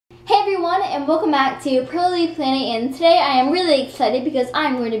everyone, and welcome back to Perler Bead Planet, and today I am really excited because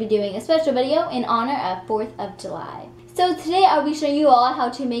I'm going to be doing a special video in honor of 4th of July. So today I'll be showing you all how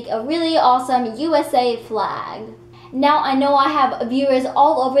to make a really awesome USA flag. Now I know I have viewers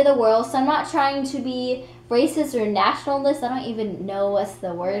all over the world, so I'm not trying to be racist or nationalist. I don't even know what's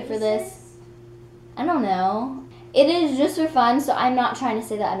the word for this. I don't know. It is just for fun, so I'm not trying to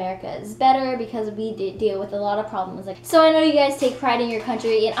say that America is better because we deal with a lot of problems. So I know you guys take pride in your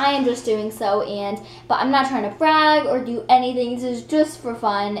country, and I am just doing so. But I'm not trying to brag or do anything. This is just for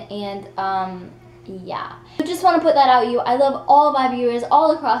fun, and yeah. I just want to put that out to you. I love all of my viewers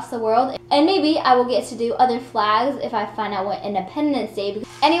all across the world, and maybe I will get to do other flags if I find out what Independence Day.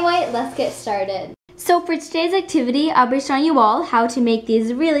 Anyway, let's get started. So for today's activity, I'll be showing you all how to make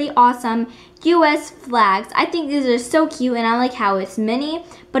these really awesome US flags. I think these are so cute, and I like how it's mini,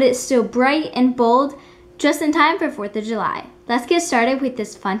 but it's still bright and bold, just in time for 4th of July. Let's get started with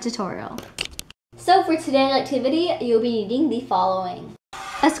this fun tutorial. So for today's activity, you'll be needing the following: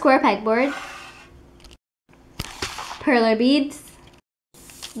 a square pegboard, perler beads,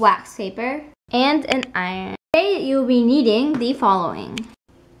 wax paper, and an iron. Today you'll be needing the following: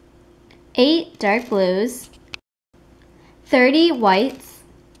 8 dark blues, 30 whites,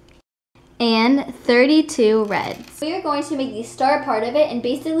 and 32 reds. We are going to make the star part of it, and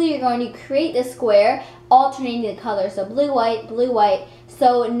basically you're going to create the square alternating the colors, so blue, white,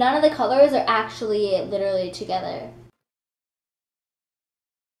 so none of the colors are actually literally together.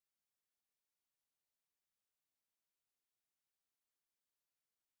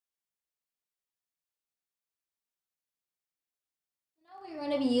 We're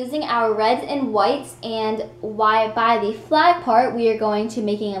going to be using our reds and whites, and by the flag part, we are going to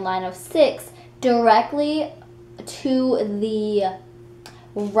making a line of 6 directly to the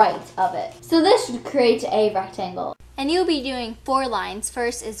right of it. So this should create a rectangle. And you'll be doing 4 lines.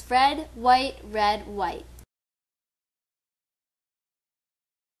 First is red, white, red, white.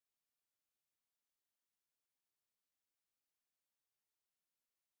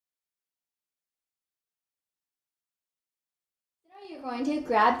 You're going to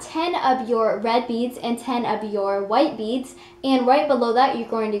grab 10 of your red beads and 10 of your white beads, and right below that you're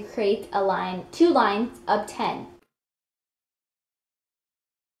going to create a line, 2 lines of 10.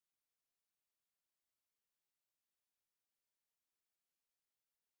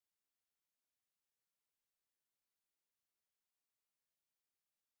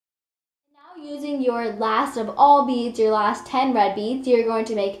 Now using your last of all beads, your last 10 red beads, you're going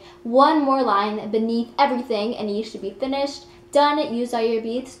to make 1 more line beneath everything, and you should be finished. Done. Use all your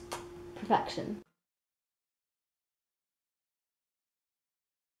beads. Perfection.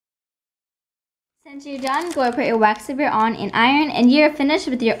 Since you're done, go and put your wax paper on and iron, and you're finished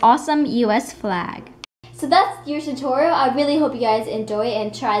with your awesome US flag. So that's your tutorial. I really hope you guys enjoy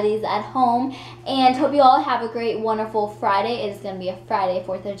and try these at home, and hope you all have a great, wonderful Friday. It is going to be a Friday,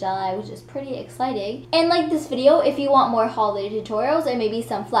 4th of July, which is pretty exciting. And like this video, if you want more holiday tutorials or maybe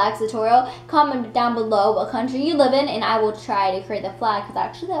some flags tutorial, comment down below what country you live in, and I will try to create the flag, because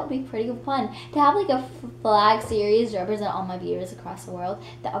actually that would be pretty fun to have like a flag series to represent all my viewers across the world.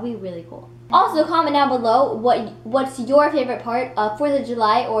 That would be really cool. Also, comment down below what's your favorite part of 4th of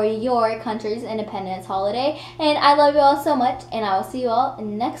July or your country's independence holiday. And I love you all so much, and I will see you all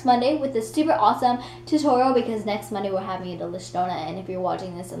next Monday with this super awesome tutorial, because next Monday we're having a Delish Donut, and if you're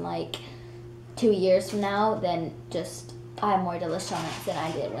watching this in like 2 years from now, then just I have more Delish Donuts than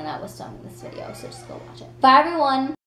I did when I was filming this video, so just go watch it. Bye everyone!